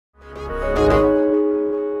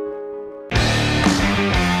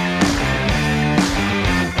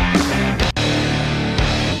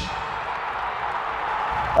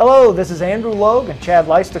Hello, this is Andrew Logue and Chad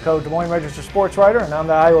Leistikow, Des Moines Register sports writer, and I'm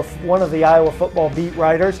one of the Iowa football beat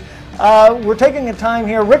writers. We're taking a time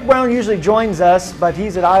here. Rick Brown usually joins us, but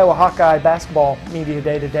he's at Iowa Hawkeye basketball media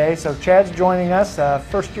day today. So Chad's joining us,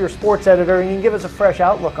 first-year sports editor, and you can give us a fresh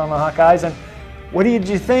outlook on the Hawkeyes. And what did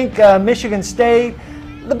you think? Michigan State,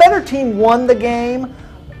 the better team won the game,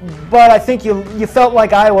 but I think you felt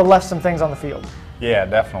like Iowa left some things on the field. Yeah,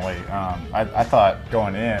 definitely. I thought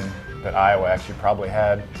going in that Iowa actually probably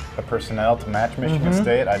had the personnel to match Michigan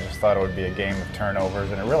State. I just thought it would be a game of turnovers,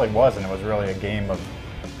 and it really wasn't. It was really a game of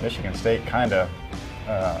Michigan State kind of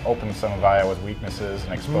opened some of Iowa's weaknesses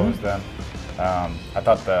and exposed them. I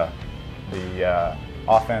thought the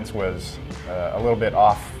offense was a little bit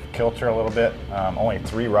off kilter a little bit. Only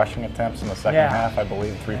 3 rushing attempts in the second half, I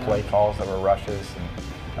believe, 3 play calls that were rushes.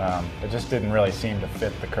 And it just didn't really seem to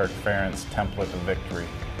fit the Kirk Ferentz template of victory.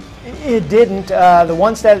 It didn't. The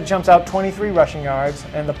one stat that jumps out, 23 rushing yards,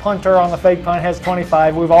 and the punter on the fake punt has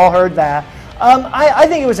 25. We've all heard that. I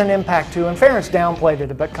think it was an impact too, and Ferentz downplayed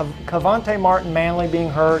it a bit. Cavante Martin Manley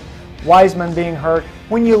being hurt, Wiseman being hurt.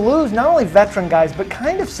 When you lose not only veteran guys, but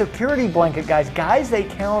kind of security blanket guys they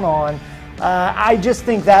count on, I just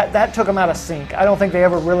think that took them out of sync. I don't think they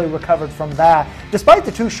ever really recovered from that, despite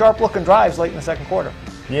the 2 sharp-looking drives late in the second quarter.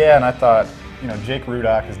 Yeah, and I thought, Jake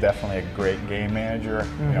Rudock is definitely a great game manager,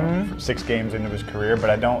 6 games into his career,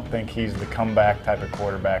 but I don't think he's the comeback type of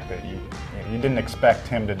quarterback that you didn't expect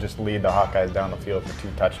him to just lead the Hawkeyes down the field for 2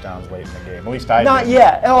 touchdowns late in the game. At least I Not didn't.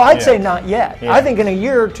 yet. Oh, I'd say not yet. Yeah. I think in a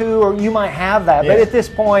year or 2, or you might have that, but at this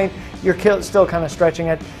point, you're still kind of stretching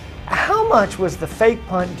it. How much was the fake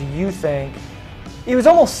punt, do you think? It was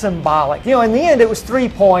almost symbolic. In the end, it was 3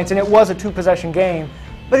 points, and it was a 2-possession game.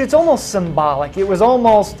 But it's almost symbolic. It was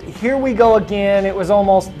almost, here we go again. It was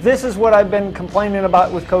almost, this is what I've been complaining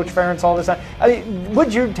about with Coach Ferentz all this time. I mean,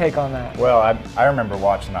 what's your take on that? Well, I remember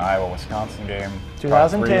watching the Iowa-Wisconsin game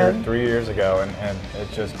 2010. 3 years ago, and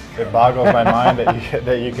it boggles my mind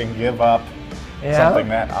that you can give up something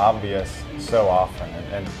that obvious so often.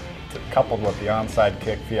 And coupled with the onside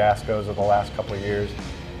kick fiascos of the last couple of years,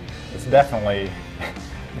 it's definitely,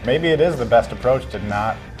 maybe it is the best approach to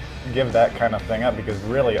not give that kind of thing up, because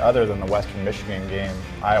really, other than the Western Michigan game,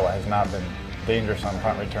 Iowa has not been dangerous on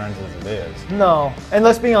punt returns as it is. No, and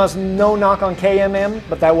let's be honest, no knock on KMM,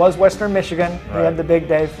 but that was Western Michigan. Right. We had the big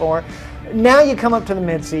day for. Now you come up to the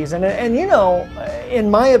midseason, and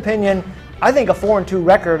in my opinion, I think a 4-2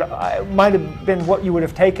 record might have been what you would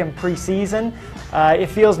have taken preseason. It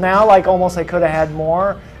feels now like almost they could have had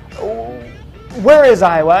more. Where is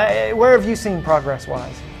Iowa? Where have you seen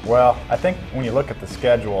progress-wise? Well, I think when you look at the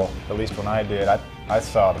schedule, at least when I did, I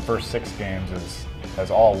saw the first 6 games as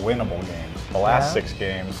all winnable games. The last 6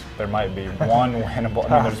 games, there might be one winnable.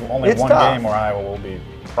 I mean, there's only one game where Iowa will be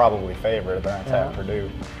probably favored, and that's at Purdue.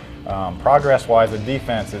 Progress-wise, the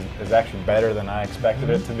defense is actually better than I expected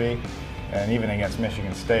it to be. And even against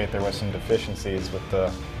Michigan State, there was some deficiencies with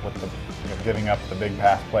the giving up the big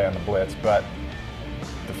pass play on the blitz. But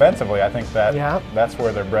defensively, I think that's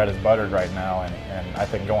where their bread is buttered right now, and I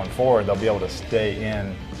think going forward they'll be able to stay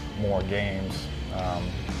in more games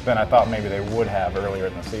than I thought maybe they would have earlier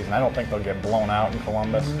in the season. I don't think they'll get blown out in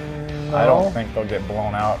Columbus. No. I don't think they'll get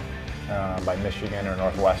blown out by Michigan or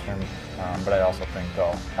Northwestern, but I also think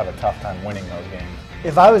they'll have a tough time winning those games.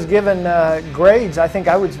 If I was given grades, I think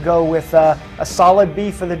I would go with a solid B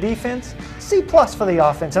for the defense, C+ for the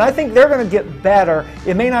offense. And I think they're going to get better.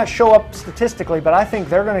 It may not show up statistically, but I think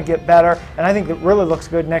they're going to get better, and I think it really looks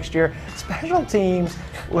good next year. Special teams,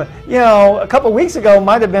 a couple weeks ago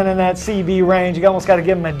might have been in that CB range. You almost got to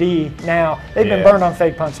give them a D now. They've been burned on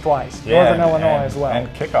fake punts twice. Northern Illinois as well. And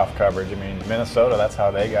kickoff coverage. I mean, Minnesota, that's how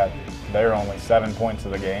they got their only 7 points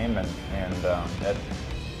of the game, and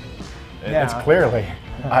it's clearly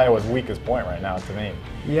Iowa's weakest point right now to me.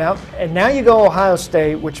 Yep, and now you go Ohio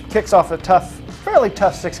State, which kicks off a fairly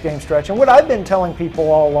tough 6-game stretch. And what I've been telling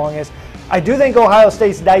people all along is I do think Ohio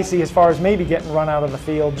State's dicey as far as maybe getting run out of the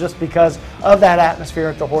field just because of that atmosphere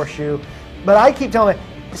at the Horseshoe. But I keep telling them,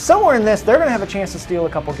 somewhere in this, they're going to have a chance to steal a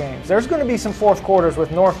couple games. There's going to be some fourth quarters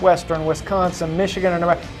with Northwestern, Wisconsin, Michigan, and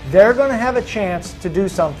Nebraska. They're going to have a chance to do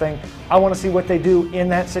something. I want to see what they do in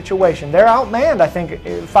that situation. They're outmanned, I think,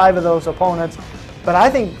 5 of those opponents. But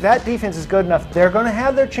I think that defense is good enough. They're going to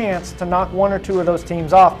have their chance to knock 1 or 2 of those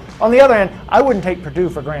teams off. On the other hand, I wouldn't take Purdue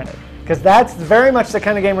for granted, because that's very much the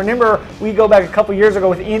kind of game. Remember, we go back a couple years ago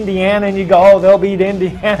with Indiana, and you go, oh, they'll beat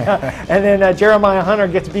Indiana. And then Jeremiah Hunter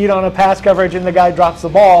gets beat on a pass coverage, and the guy drops the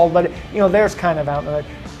ball. But, there's kind of out.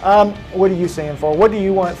 What are you seeing for? What do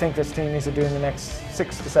you think this team needs to do in the next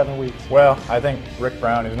 6 to 7 weeks? Well, I think Rick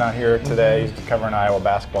Brown, who's not here today, he's covering Iowa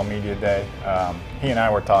Basketball Media Day. He and I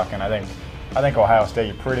were talking. I think Ohio State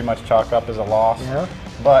you pretty much chalk up as a loss. Yeah.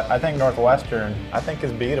 But I think Northwestern,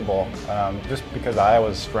 is beatable, just because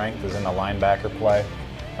Iowa's strength is in the linebacker play.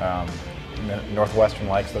 Northwestern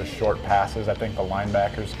likes those short passes. I think the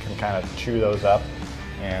linebackers can kind of chew those up.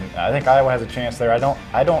 And I think Iowa has a chance there. I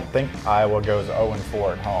don't think Iowa goes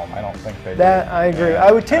 0-4 at home. I don't think they do. That I agree.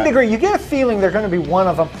 I would tend to agree. You get a feeling they're going to be one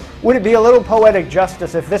of them. Would it be a little poetic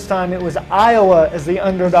justice if this time it was Iowa as the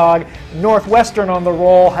underdog, Northwestern on the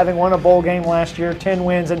roll, having won a bowl game last year, 10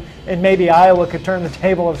 wins, and maybe Iowa could turn the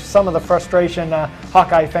table of some of the frustration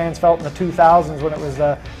Hawkeye fans felt in the 2000s when it was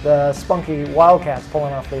the spunky Wildcats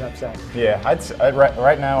pulling off the upset? Yeah,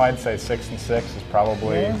 right now I'd say 6-6 is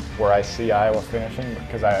probably where I see Iowa finishing,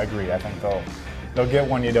 because I agree. I think they'll get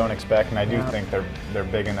one you don't expect, and I do think they're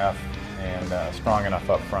big enough and strong enough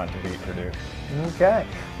up front to beat Purdue. Okay.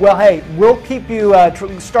 Well, hey, we'll keep you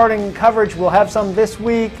starting coverage. We'll have some this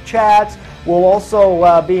week, chats. We'll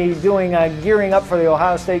also be doing gearing up for the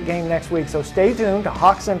Ohio State game next week. So stay tuned to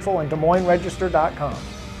Hawk Central and DesMoinesRegister.com.